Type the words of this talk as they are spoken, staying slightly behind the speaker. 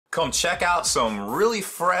Come check out some really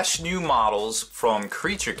fresh new models from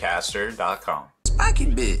creaturecaster.com.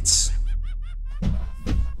 Spiking bits.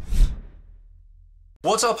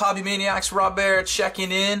 What's up, hobby maniacs? Rob Baer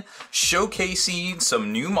checking in, showcasing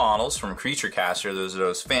some new models from Creaturecaster. Those are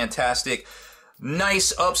those fantastic,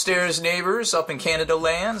 nice upstairs neighbors up in Canada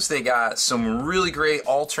lands. They got some really great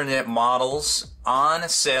alternate models on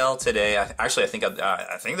sale today. I think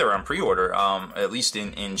they're on pre-order, at least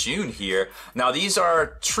in June here. Now these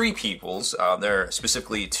are tree peoples. They're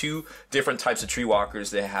specifically two different types of Treewalkers.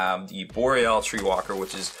 They have the Boreal Treewalker,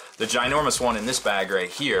 which is the ginormous one in this bag right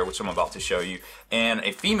here, which I'm about to show you, and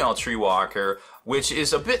a female Treewalker, which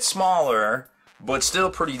is a bit smaller, but still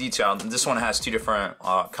pretty detailed. This one has two different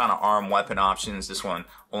kind of arm weapon options. This one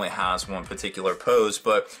only has one particular pose,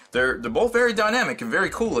 but they're both very dynamic and very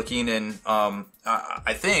cool looking. And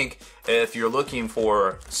I think if you're looking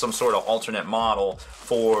for some sort of alternate model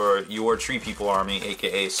for your Tree People army,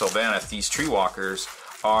 aka Sylvaneth, these Treewalkers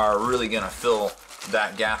are really gonna fill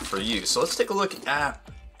that gap for you. So let's take a look at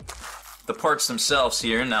the parts themselves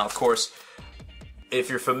here. Now, of course, if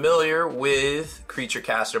you're familiar with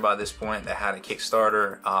Creaturecaster by this point, they had a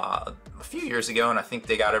Kickstarter a few years ago, and I think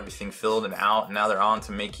they got everything filled and out, and now they're on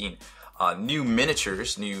to making new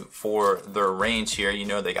miniatures, new for their range here. You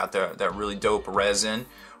know, they got that really dope resin,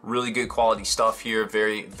 really good quality stuff here,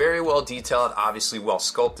 very, very well detailed, obviously well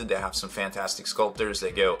sculpted. They have some fantastic sculptors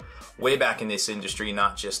that go way back in this industry,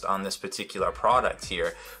 not just on this particular product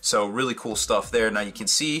here. So really cool stuff there. Now you can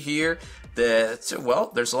see here that, well,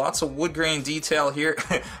 there's lots of wood grain detail here.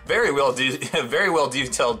 very well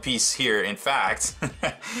detailed piece here, in fact,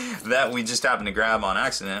 that we just happened to grab on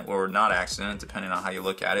accident, or not accident, depending on how you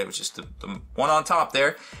look at it, which is the one on top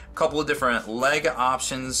there. A couple of different leg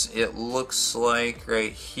options, it looks like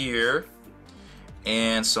right here,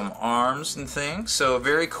 and some arms and things. So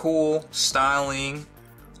very cool styling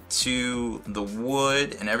to the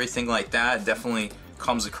wood and everything like that. Definitely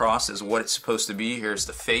comes across as what it's supposed to be. Here's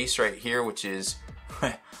the face right here, which is,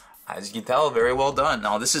 as you can tell, very well done.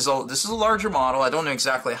 Now this is a larger model. I don't know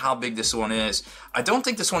exactly how big this one is. I don't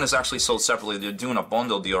think this one is actually sold separately. They're doing a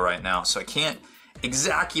bundle deal right now, so I can't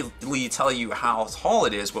exactly tell you how tall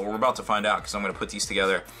it is, but we're about to find out, because I'm going to put these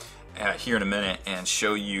together here in a minute and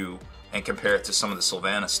show you and compare it to some of the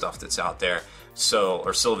Sylvaneth stuff that's out there. So,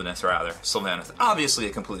 or Sylvaneth rather. Sylvaneth, obviously a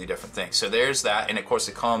completely different thing. So there's that, and of course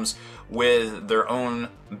it comes with their own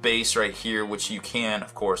base right here, which you can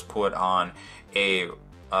of course put on a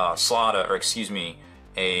slot, or excuse me,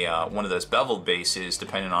 a one of those beveled bases,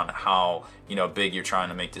 depending on how, you know, big you're trying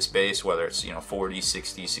to make this base, whether it's, you know, 40,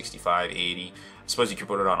 60, 65, 80. I suppose you could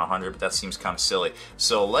put it on 100, but that seems kind of silly.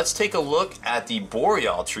 So let's take a look at the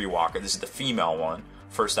Boreal Treewalker. This is the female one,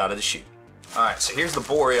 first out of the chute. Alright, so here's the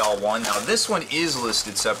Boreal one. Now this one is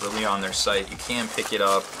listed separately on their site. You can pick it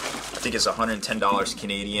up. I think it's $110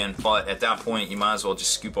 Canadian, but at that point you might as well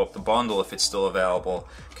just scoop up the bundle if it's still available,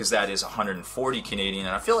 because that is 140 Canadian.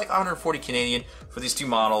 And I feel like 140 Canadian for these two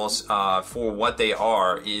models, for what they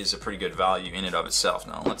are, is a pretty good value in and of itself.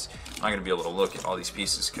 Now I'm not going to be able to look at all these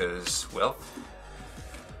pieces because, well,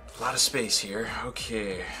 a lot of space here.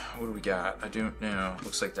 Okay, what do we got? I don't know.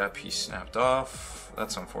 Looks like that piece snapped off.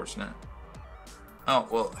 That's unfortunate. Oh,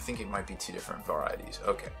 well, I think it might be two different varieties.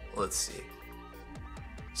 Okay, let's see.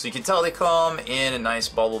 So you can tell they come in a nice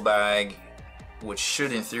bubble bag, which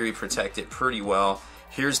should in theory protect it pretty well.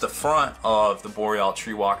 Here's the front of the Boreal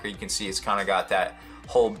Treewalker. You can see it's kind of got that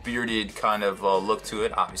whole bearded kind of look to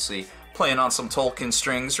it. Obviously playing on some Tolkien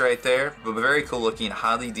strings right there, but very cool looking,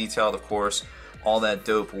 highly detailed, of course. All that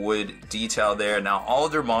dope wood detail there. Now all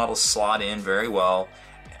of their models slot in very well,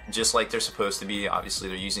 just like they're supposed to be. Obviously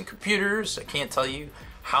they're using computers. I can't tell you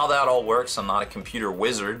how that all works. I'm not a computer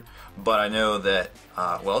wizard, but I know that,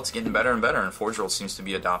 well, it's getting better and better, and Forge World seems to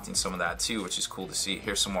be adopting some of that too, which is cool to see.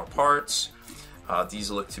 Here's some more parts. These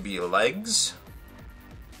look to be legs,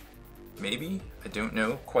 maybe. I don't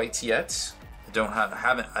know quite yet.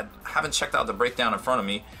 I haven't checked out the breakdown in front of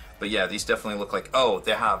me, but yeah, these definitely look like, oh,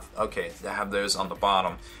 they have those on the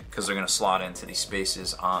bottom, because they're going to slot into these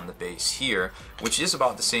spaces on the base here, which is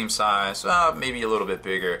about the same size, maybe a little bit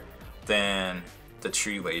bigger than the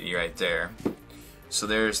tree lady right there. So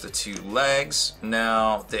there's the two legs.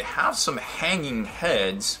 Now they have some hanging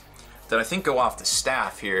heads that I think go off the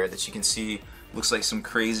staff here, that you can see. Looks like some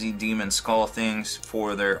crazy demon skull things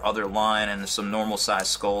for their other line, and there's some normal size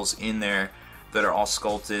skulls in there that are all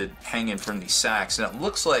sculpted hanging from these sacks. And it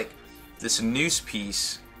looks like this noose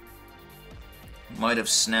piece might have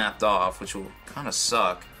snapped off, which will kind of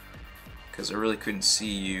suck, because I really couldn't see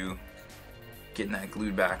you getting that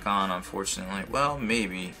glued back on, unfortunately. Well,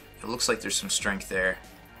 maybe. It looks like there's some strength there.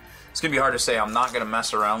 It's going to be hard to say. I'm not going to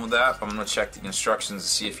mess around with that, but I'm going to check the instructions to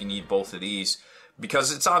see if you need both of these.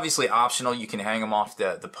 Because it's obviously optional, you can hang them off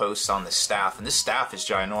the posts on the staff. And this staff is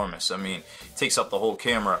ginormous. I mean, it takes up the whole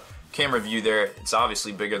camera view there. It's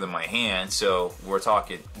obviously bigger than my hand, so we're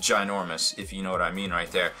talking ginormous, if you know what I mean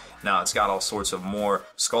right there. Now, it's got all sorts of more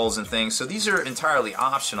skulls and things. So these are entirely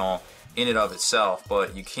optional in and of itself,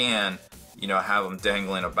 but you can, you know, have them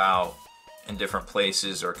dangling about in different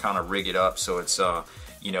places or kind of rig it up so it's,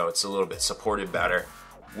 you know, it's a little bit supported better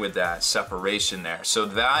with that separation there. So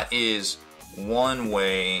that is one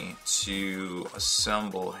way to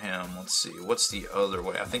assemble him. Let's see, what's the other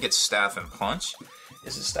way? I think it's staff and punch.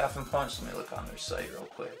 Is it staff and punch? Let me look on their site real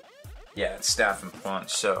quick. Yeah, it's staff and punch.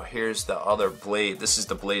 So here's the other blade. This is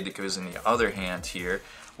the blade that goes in the other hand here,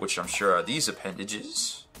 which I'm sure are these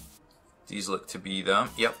appendages. These look to be them.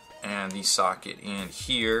 Yep, and the socket in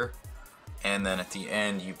here. And then at the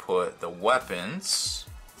end you put the weapons,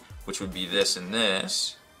 which would be this and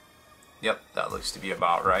this. Yep, that looks to be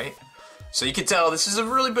about right. So you can tell this is a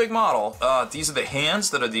really big model. These are the hands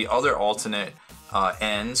that are the other alternate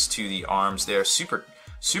ends to the arms there.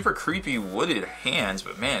 Super creepy wooded hands,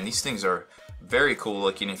 but man, these things are very cool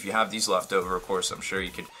looking. If you have these left over, of course, I'm sure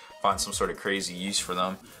you could find some sort of crazy use for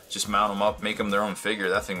them. Just mount them up, make them their own figure.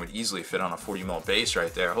 That thing would easily fit on a 40mm base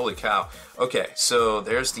right there. Holy cow. Okay, so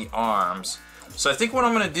there's the arms. So I think what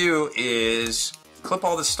I'm gonna do is clip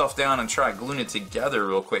all this stuff down and try gluing it together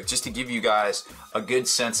real quick, just to give you guys a good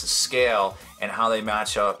sense of scale and how they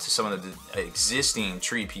match up to some of the existing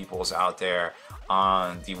tree peoples out there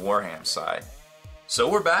on the Warhammer side. So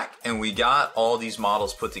we're back and we got all these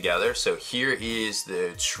models put together. So here is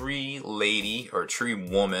the tree lady or tree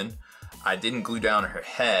woman. I didn't glue down her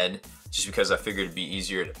head just because I figured it'd be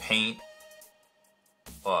easier to paint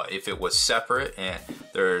if it was separate, and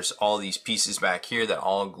there's all these pieces back here that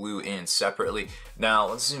all glue in separately. Now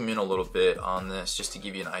let's zoom in a little bit on this just to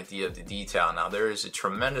give you an idea of the detail. Now there is a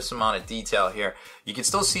tremendous amount of detail here. You can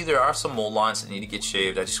still see there are some mold lines that need to get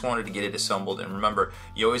shaved. I just wanted to get it assembled, and remember,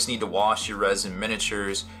 you always need to wash your resin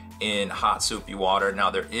miniatures in hot soapy water.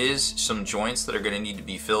 Now there is some joints that are going to need to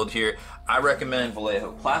be filled here. I recommend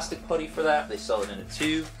Vallejo plastic putty for that. They sell it in a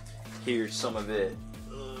tube. Here's some of it.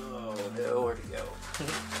 Oh no, where'd it go?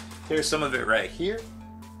 Here's some of it right here.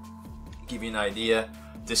 Give you an idea.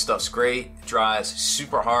 This stuff's great. It dries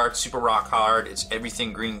super hard, super rock hard. It's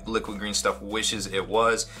everything green, liquid green stuff wishes it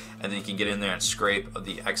was. And then you can get in there and scrape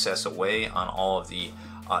the excess away on all of the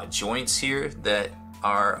joints here that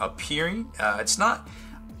are appearing. It's not.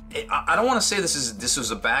 I don't want to say this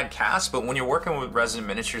was a bad cast, but when you're working with resin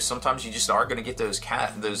miniatures, sometimes you just are going to get those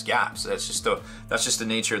gaps. That's just the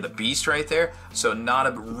nature of the beast right there. So not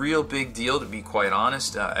a real big deal, to be quite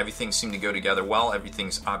honest. Everything seemed to go together well.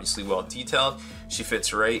 Everything's obviously well detailed. She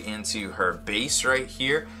fits right into her base right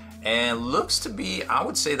here, and looks to be, I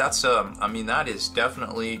would say that's I mean, that is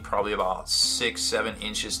definitely probably about 6-7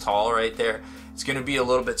 inches tall right there. It's going to be a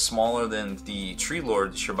little bit smaller than the tree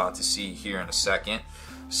lord that you're about to see here in a second.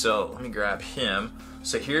 So let me grab him.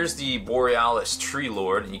 So here's the Borealis Tree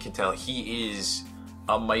Lord, and you can tell he is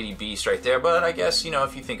a mighty beast right there. But I guess, you know,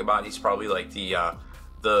 if you think about it, he's probably like the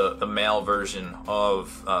male version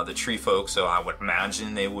of the tree folk. So I would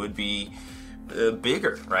imagine they would be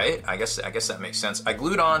bigger, right? I guess that makes sense. I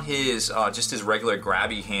glued on his just his regular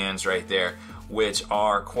grabby hands right there, which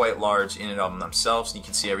are quite large in and of themselves. And you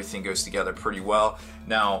can see everything goes together pretty well.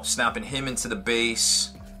 Now snapping him into the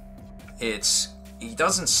base, he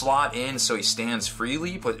doesn't slot in so he stands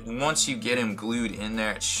freely, but once you get him glued in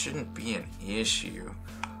there, it shouldn't be an issue.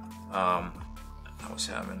 I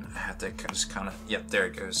had to just kind of, yep, there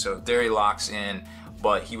it goes. So there he locks in,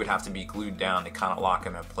 but he would have to be glued down to kind of lock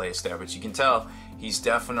him in place there. But you can tell he's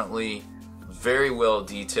definitely very well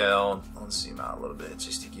detailed. Let's zoom out a little bit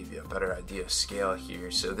just to give you a better idea of scale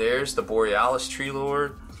here. So there's the Borealis Tree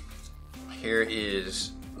Lord. Here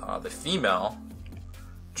is the female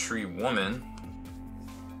Tree Woman.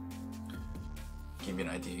 Give you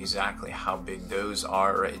an idea exactly how big those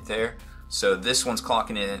are right there. So this one's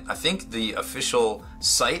clocking in, I think the official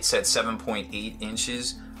site said 7.8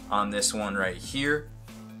 inches on this one right here,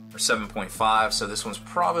 or 7.5. So this one's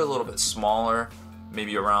probably a little bit smaller,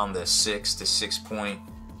 maybe around the 6 to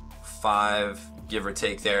 6.5, give or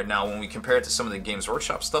take there. Now when we compare it to some of the Games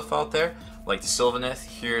Workshop stuff out there, like the Sylvaneth,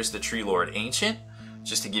 here's the Tree Lord Ancient,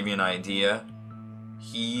 just to give you an idea.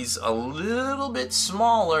 He's a little bit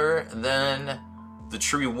smaller than the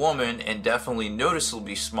Tree Woman, and definitely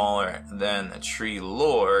noticeably smaller than the Tree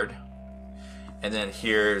Lord. And then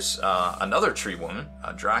here's another Tree Woman,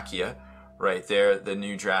 Drachia, right there, the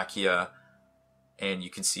new Drachia. and you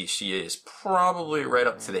can see she is probably right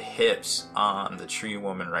up to the hips on the tree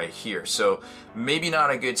woman right here. So maybe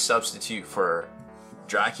not a good substitute for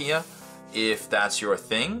Drachia if that's your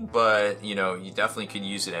thing, but you know, you definitely could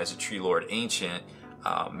use it as a Tree Lord Ancient.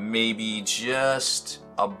 Maybe just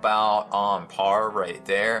about on par right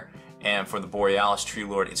there. And for the Borealis Tree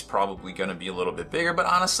Lord, it's probably going to be a little bit bigger. But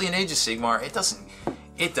honestly, in Age of Sigmar,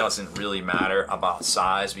 it doesn't really matter about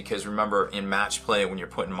size, because remember, in match play, when you're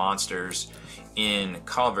putting monsters in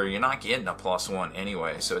cover, you're not getting a +1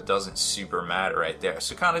 anyway, so it doesn't super matter right there.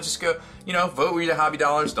 So kind of just go, you know, vote with your hobby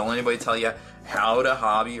dollars. Don't let anybody tell you how to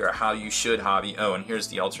hobby or how you should hobby. Oh, and here's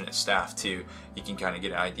the alternate staff too. You can kind of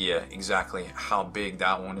get an idea exactly how big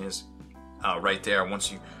that one is right there.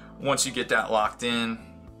 Once you get that locked in,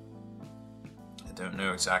 I don't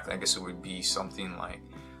know exactly. I guess it would be something like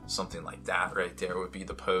that right there would be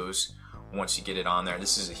the pose once you get it on there.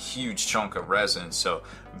 This is a huge chunk of resin, so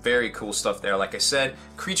very cool stuff there. Like I said,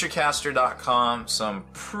 creaturecaster.com, some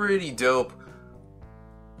pretty dope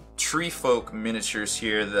tree folk miniatures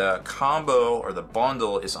here. The combo or the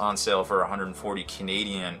bundle is on sale for 140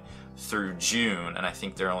 Canadian through June, and I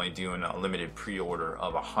think they're only doing a limited pre-order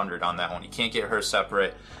of 100 on that one. You can't get her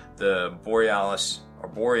separate. The Borealis or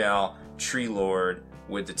Boreal Tree Lord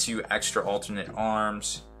with the 2 extra alternate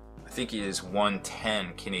arms, I think it is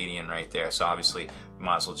 110 Canadian right there. So obviously, you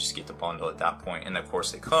might as well just get the bundle at that point. And of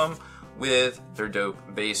course, they come with their dope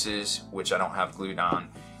bases, which I don't have glued on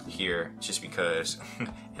here just because,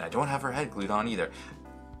 and I don't have her head glued on either,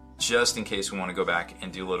 just in case we want to go back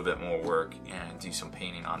and do a little bit more work and do some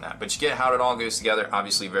painting on that. But you get how it all goes together,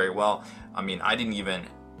 obviously very well. I mean, I didn't even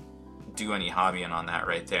do any hobbying on that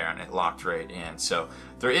right there, and it locked right in. So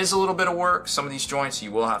there is a little bit of work. Some of these joints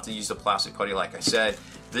you will have to use the plastic putty, like I said.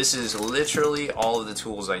 This is literally all of the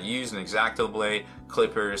tools I use: an X-Acto blade,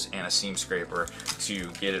 clippers, and a seam scraper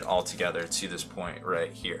to get it all together to this point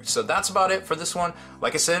right here. So that's about it for this one.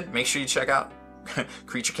 Like I said, make sure you check out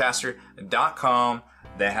creaturecaster.com.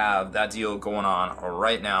 They have that deal going on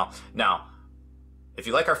right now. Now, if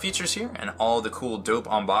you like our features here and all the cool dope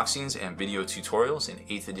unboxings and video tutorials and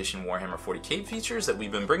 8th edition Warhammer 40k features that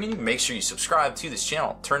we've been bringing you, make sure you subscribe to this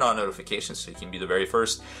channel, turn on notifications so you can be the very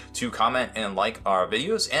first to comment and like our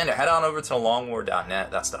videos, and head on over to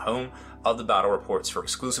longwar.net. That's the home of the battle reports for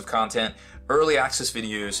exclusive content, early access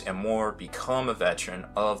videos, and more. Become a veteran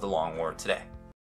of the Long War today.